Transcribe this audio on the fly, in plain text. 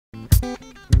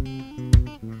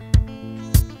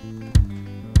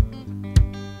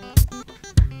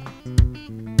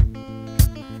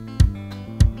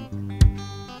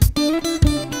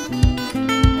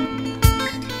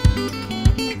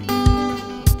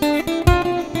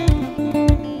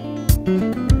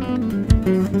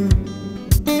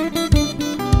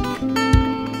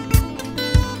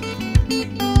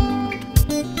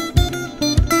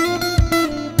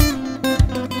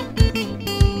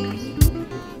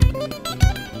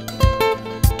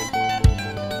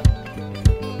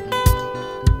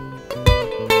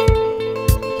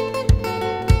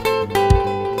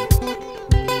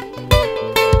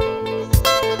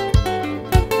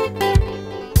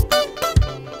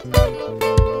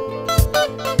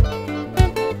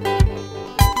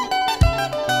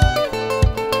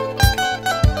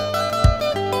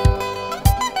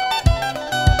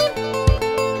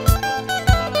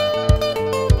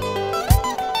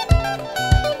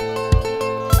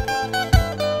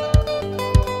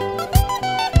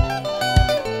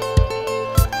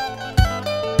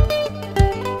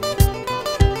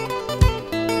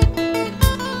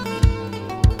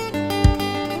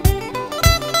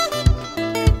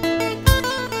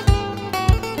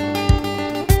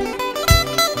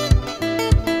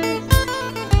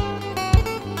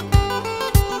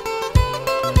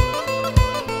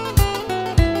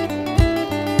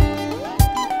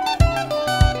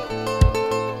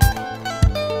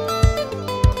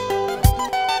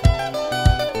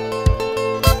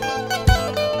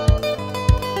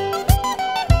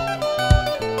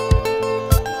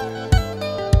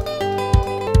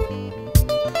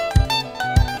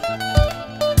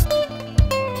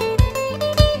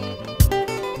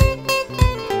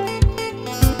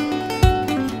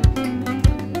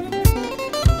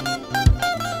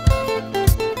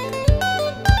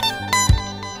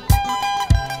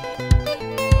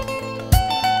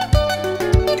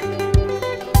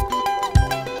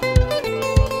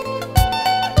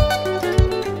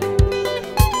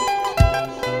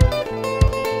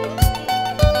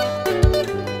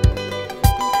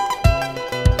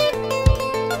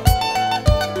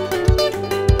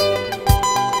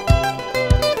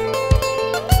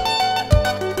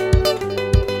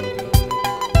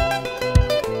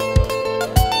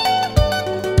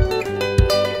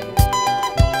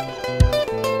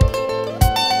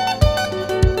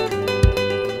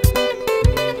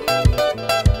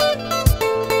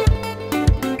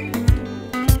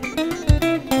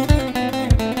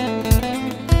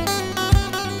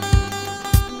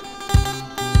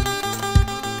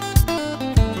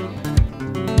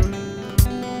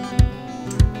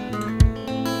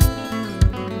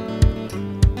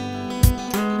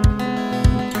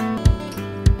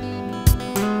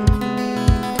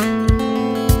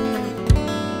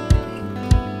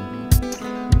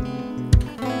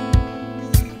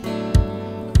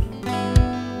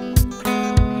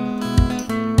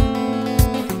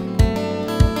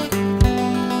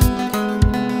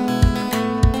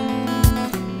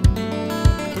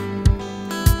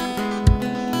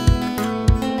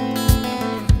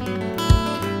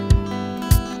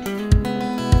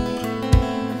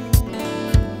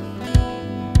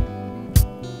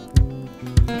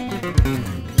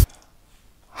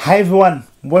Hi everyone,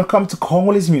 welcome to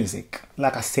Congolese Music.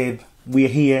 Like I said, we're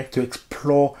here to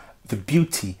explore the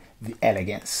beauty, the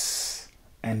elegance,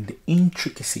 and the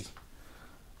intricacy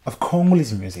of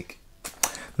Congolese music.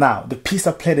 Now, the piece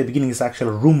I played at the beginning is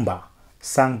actually rumba,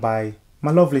 sung by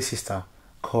my lovely sister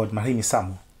called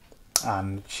MISAMU,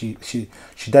 and she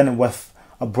done it with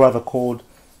a brother called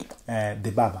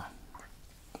DEBABA.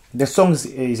 The song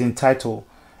is entitled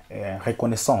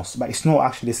Reconnaissance, but it's not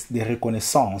actually the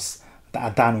Reconnaissance that I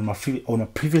done on a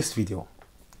previous video.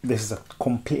 This is a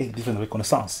completely different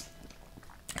Reconnaissance.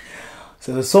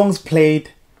 So the songs played,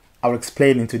 I'll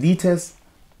explain into details.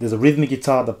 There's a rhythmic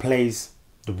guitar that plays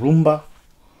the rumba,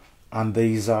 and there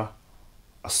is a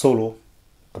solo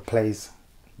that plays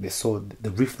the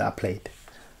riff that I played.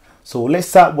 So let's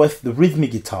start with the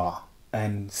rhythmic guitar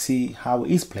and see how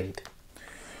it is played.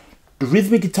 The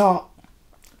rhythmic guitar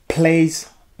plays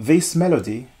this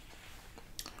melody.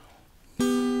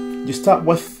 You start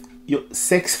with your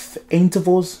sixth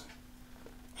intervals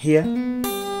here.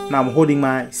 Now I'm holding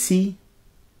my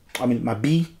my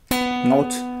B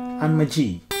note and my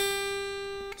G.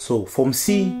 So from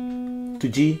C to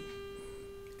G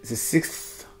is a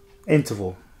sixth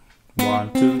interval.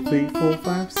 1, 2, 3, 4,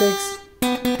 5, 6.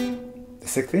 The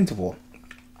sixth interval.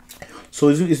 So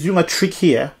it's doing a trick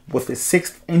here with the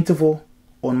sixth interval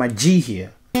on my G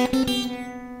here.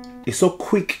 It's so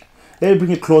quick. Let me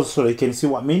bring it closer so you can see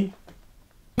what I mean.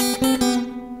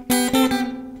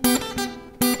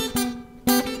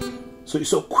 So it's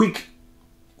so quick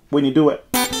when you do it.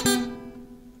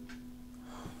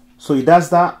 So he does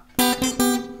that.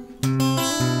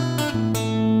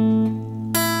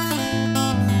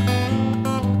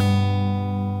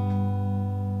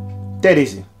 Dead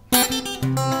easy.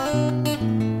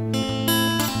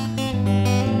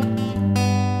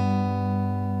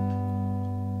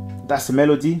 That's the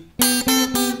melody.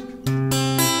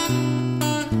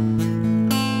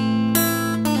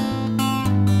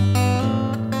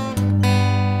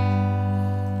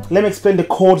 Let me explain the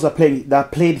chords that are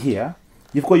played here.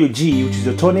 You've got your G, which is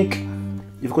your tonic.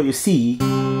 You've got your C,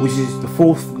 which is the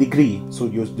 4th degree, so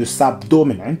the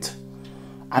subdominant.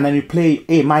 And then you play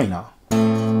A minor.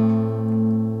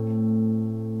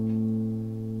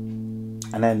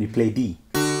 And then you play D.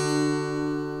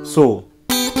 So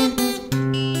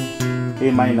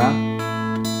A minor,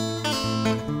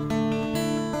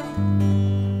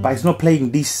 but it's not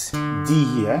playing this D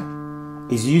here.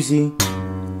 It's using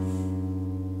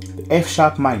the F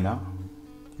sharp minor,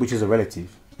 which is a relative,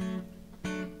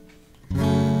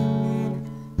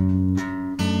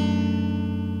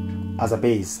 as a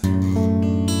bass.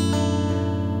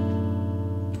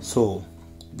 So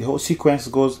the whole sequence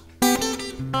goes.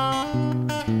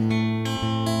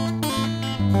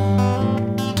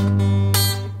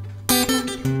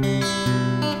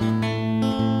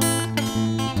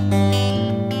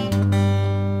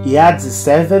 He adds the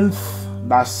 7th,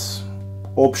 that's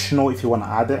optional if you want to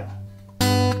add it.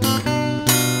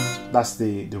 That's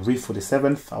the riff for the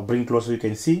 7th. I'll bring it closer so you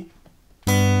can see.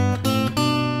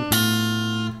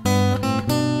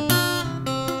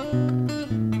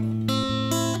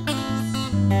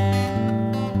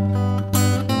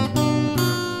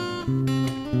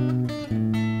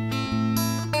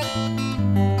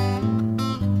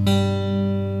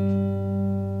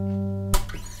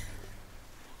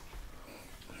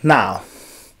 Now,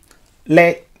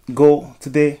 let's go to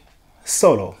the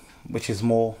solo, which is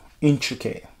more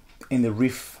intricate in the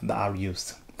riff that are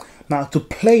used. Now, to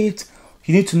play it,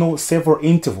 you need to know several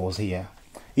intervals here.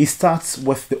 It starts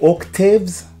with the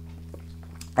octaves,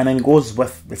 and then goes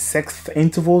with the 6th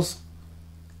intervals,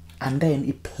 and then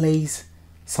it plays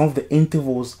some of the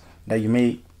intervals that you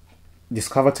may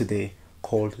discover today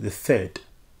called the 3rd.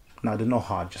 Now, they're not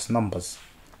hard, just numbers.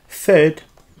 3rd,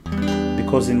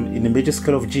 because in the major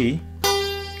scale of G,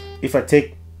 if I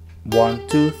take 1,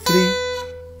 2, 3,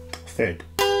 3rd.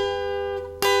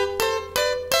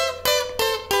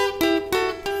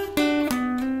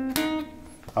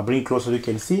 I'll bring it closer so you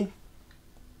can see.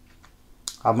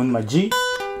 I'm in my G.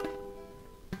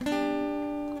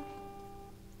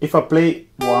 If I play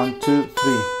 1, 2, 3,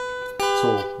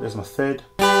 so there's my 3rd.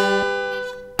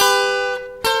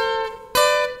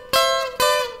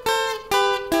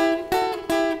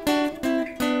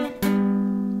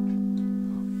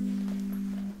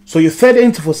 So your 3rd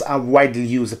intervals are widely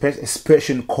used,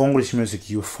 especially in Congolese music.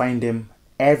 You find them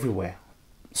everywhere.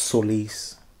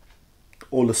 Solis,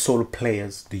 all the solo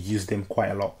players, they use them quite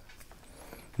a lot.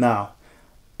 Now,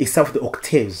 it's up the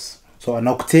octaves. So an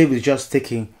octave is just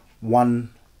taking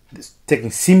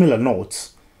similar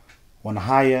notes, one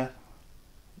higher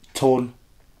tone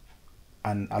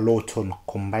and a low tone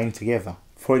combined together.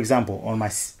 For example,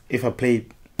 if I play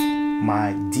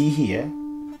my D here,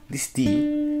 this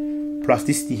D plus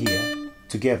this D here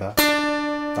together,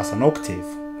 that's an octave.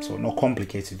 So not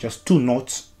complicated, just 2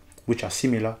 notes which are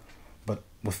similar but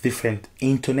with different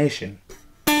intonation.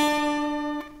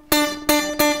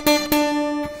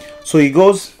 So it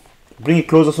goes, bring it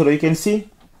closer so that you can see.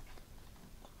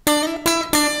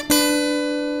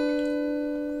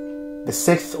 The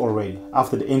 6th already,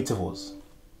 after the intervals,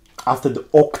 after the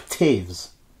octaves.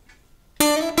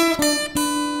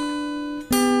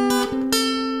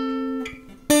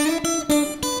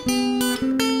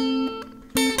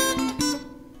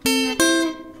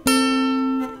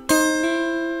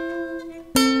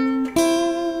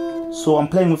 So I'm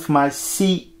playing with my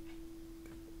C,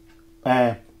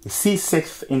 the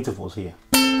C6th intervals here.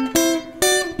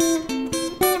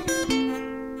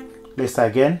 Let's start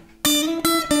again.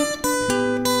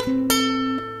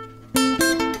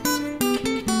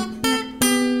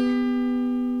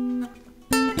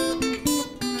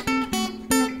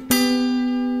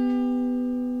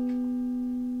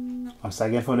 I'm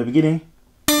starting again from the beginning.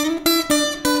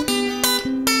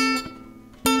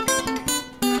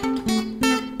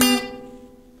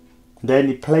 Then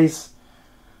it plays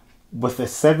with the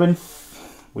 7th,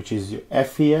 which is your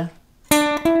F here.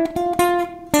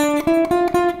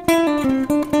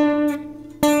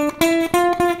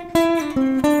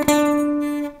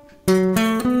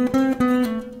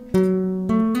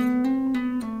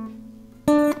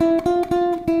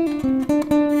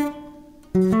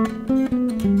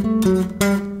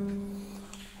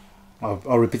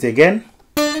 I'll repeat again.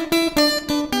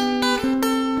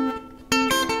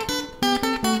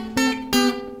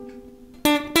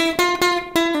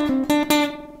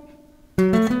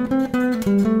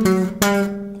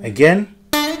 Again.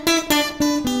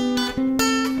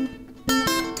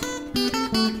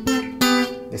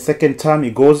 The second time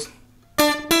it goes.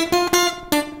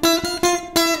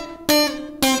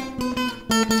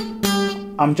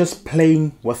 I'm just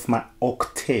playing with my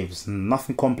octaves,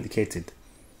 nothing complicated.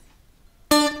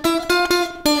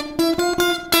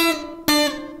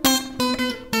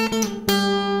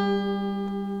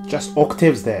 Just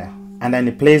octaves there, and then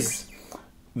it plays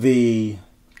the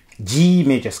G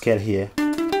major scale here.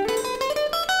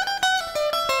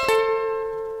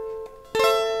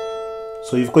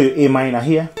 So you've got your A minor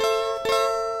here,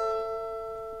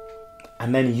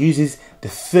 and then it uses the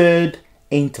third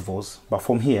intervals, but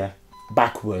from here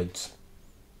backwards.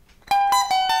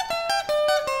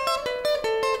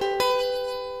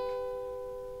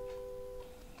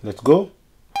 Let's go.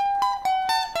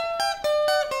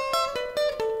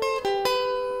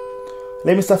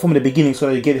 Let me start from the beginning so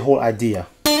that you get the whole idea.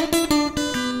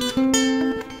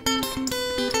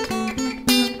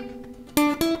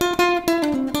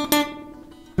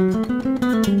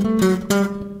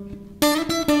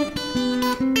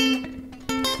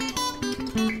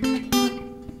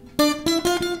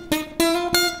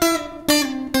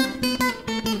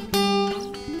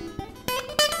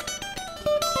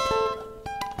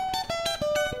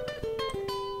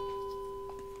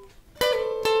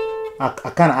 I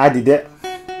kind of added it.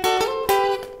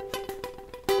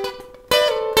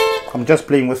 I'm just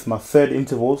playing with my third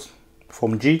intervals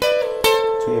from G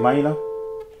to A minor.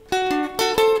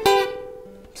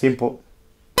 Simple.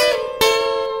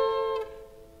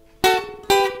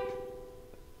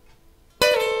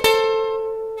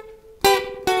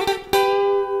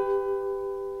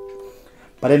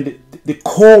 But then the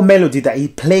core melody that he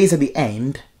plays at the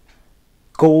end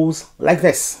goes like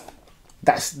this.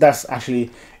 That's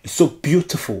actually, it's so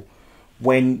beautiful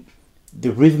when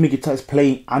the rhythmic guitar is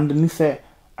playing underneath it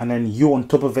and then you on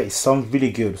top of it. It sounds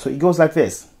really good. So it goes like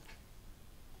this.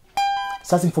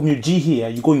 Starting from your G here,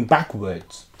 you're going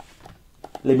backwards.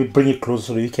 Let me bring it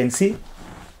closer so you can see.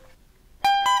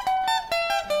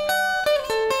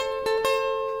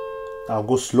 I'll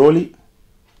go slowly.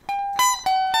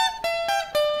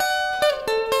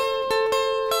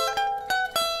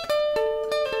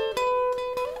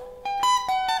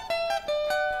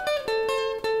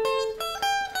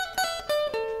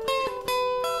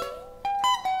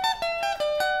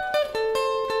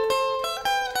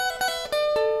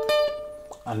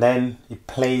 And then it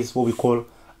plays what we call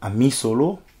a mi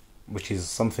solo, which is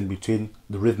something between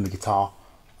the rhythmic guitar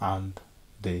and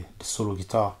the solo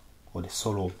guitar or the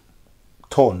solo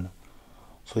tone.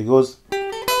 So it goes.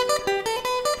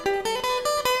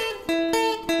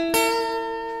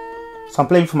 So I'm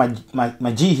playing for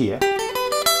my G here.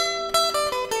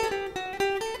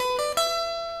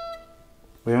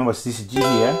 Remember, this is G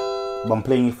here, but I'm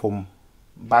playing it from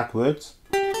backwards.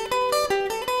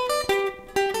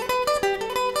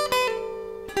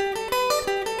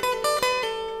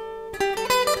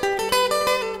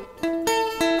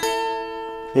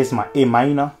 Here's my A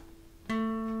minor.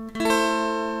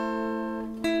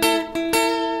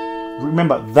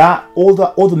 Remember that all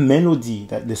the melody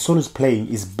that the solo is playing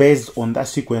is based on that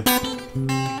sequence: A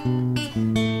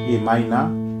minor,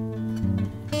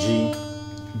 G,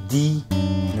 D,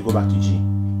 and you go back to G.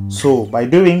 So by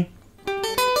doing,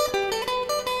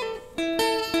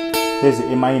 there's the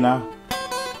A minor,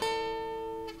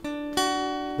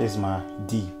 there's my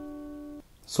D.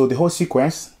 So the whole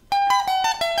sequence.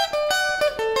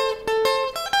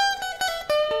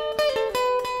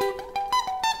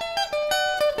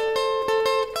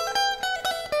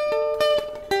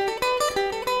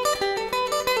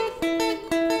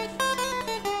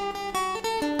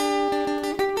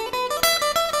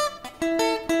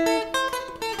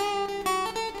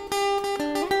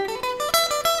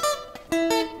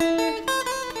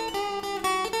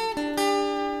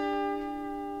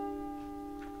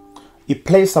 It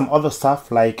plays some other stuff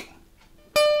like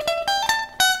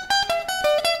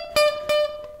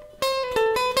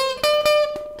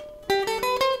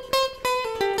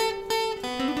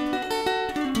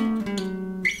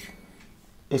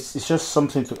it's just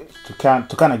something to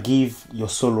kind of give your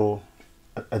solo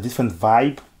a different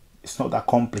vibe. It's not that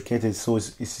complicated. So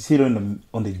it's still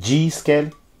on the G scale.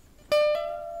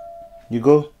 You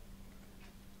go,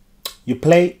 you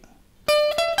play.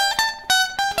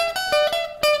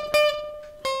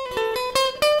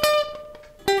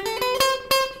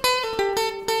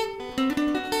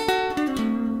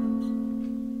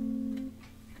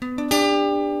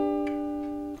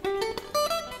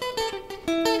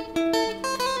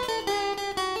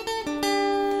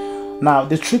 Now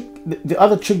the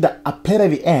other trick that I played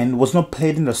at the end was not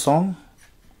played in the song.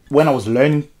 When I was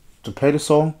learning to play the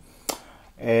song,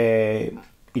 it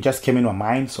just came in my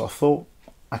mind, so I thought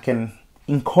I can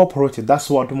incorporate it. That's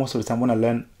what I do most of the time when I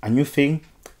learn a new thing.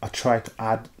 I try to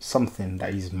add something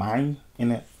that is mine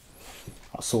in it.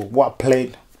 So what I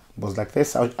played was like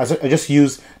this. I just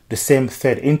used the same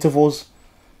third intervals,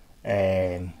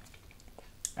 and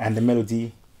the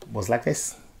melody was like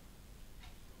this.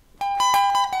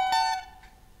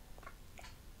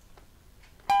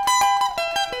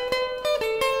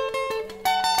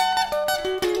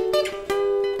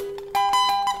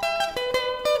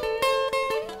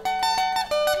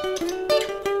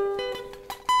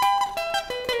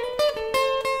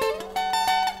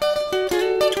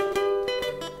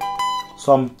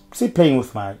 So I'm still playing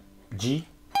with my G.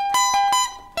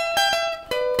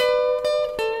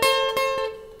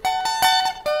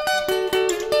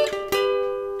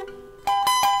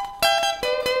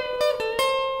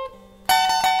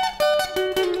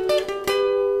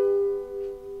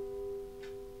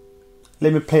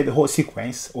 Let me play the whole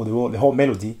sequence or the whole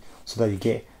melody so that you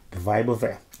get the vibe of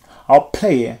it. I'll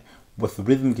play it with the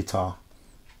rhythm guitar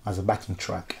as a backing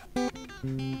track.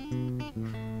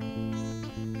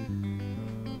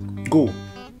 Go.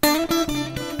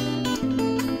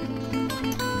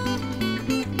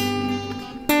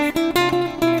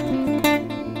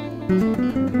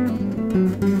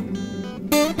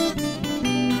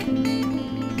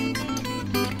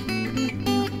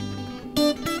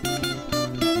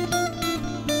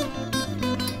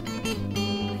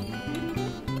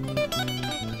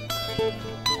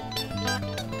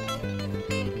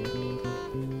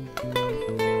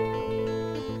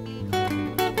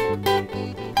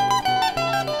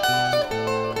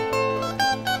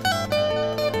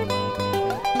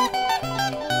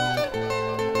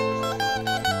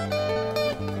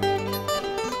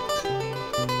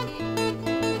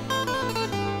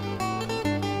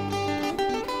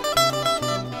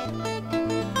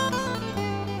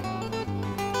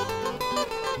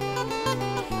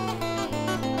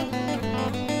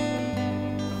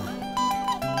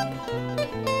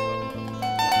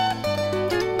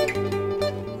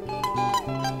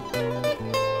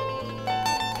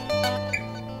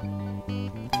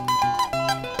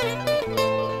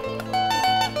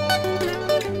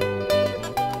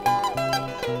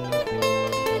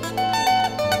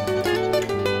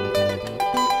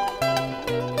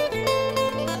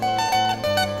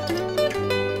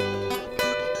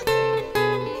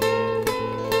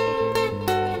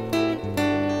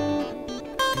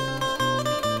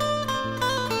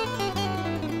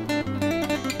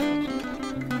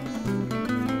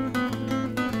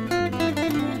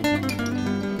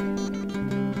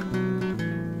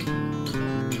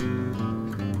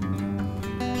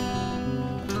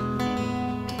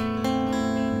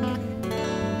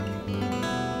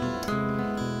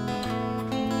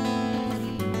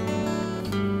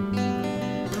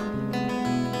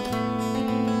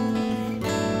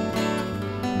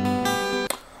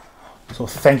 So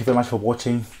thank you very much for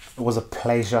watching. It was a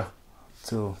pleasure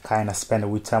to kind of spend a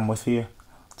wee time with you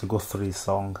to go through this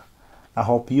song. I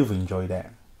hope you've enjoyed it.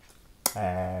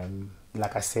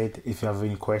 Like I said, if you have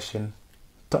any question,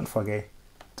 don't forget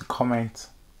to comment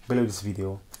below this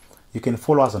video. You can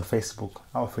follow us on Facebook.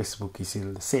 Our Facebook is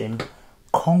still the same,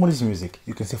 Congolese Music.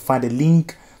 You can still find a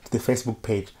link to the Facebook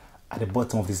page at the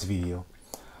bottom of this video.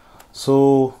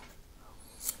 So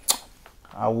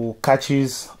I will catch you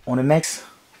on the next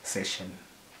session.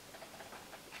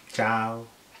 Ciao.